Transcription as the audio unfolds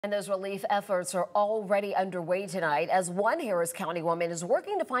And those relief efforts are already underway tonight as one Harris County woman is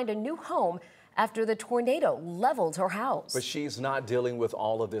working to find a new home after the tornado leveled her house. But she's not dealing with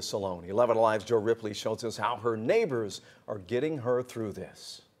all of this alone. 11 Alive's Joe Ripley shows us how her neighbors are getting her through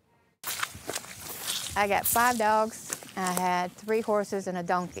this. I got 5 dogs. I had 3 horses and a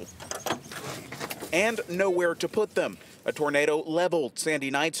donkey. And nowhere to put them. A tornado leveled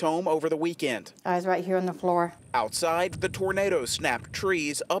Sandy Knight's home over the weekend. I was right here on the floor. Outside, the tornado snapped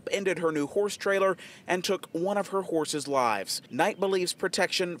trees, upended her new horse trailer, and took one of her horse's lives. Knight believes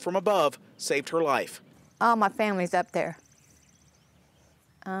protection from above saved her life. All my family's up there.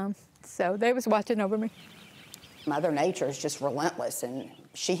 So they was watching over me. Mother Nature is just relentless, and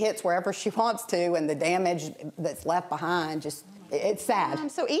she hits wherever she wants to, and the damage that's left behind it's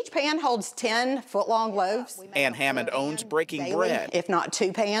sad. So each pan holds 10 foot-long loaves. Ann Hammond owns Breaking daily, Bread, if not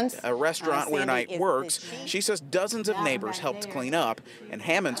 2 pans. a restaurant where Knight works. She says dozens of neighbors helped clean up, and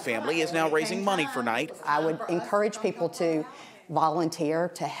Hammond's family is now raising money for Knight. I would encourage people to volunteer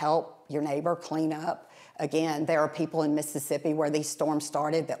to help your neighbor clean up. Again, there are people in Mississippi where these storms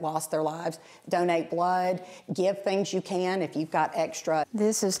started that lost their lives. Donate blood, give things you can if you've got extra.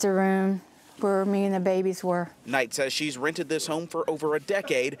 This is the room where me and the babies were. Knight says she's rented this home for over a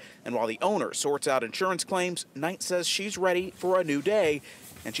decade, and while the owner sorts out insurance claims, Knight says she's ready for a new day,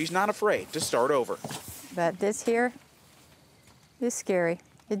 and she's not afraid to start over. But this here is scary.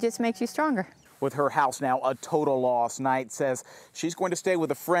 It just makes you stronger. With her house now a total loss, Knight says she's going to stay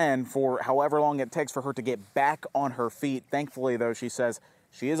with a friend for however long it takes for her to get back on her feet. Thankfully, though, she says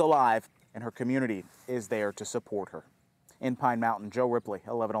she is alive and her community is there to support her. In Pine Mountain, Joe Ripley,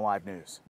 11 Alive News.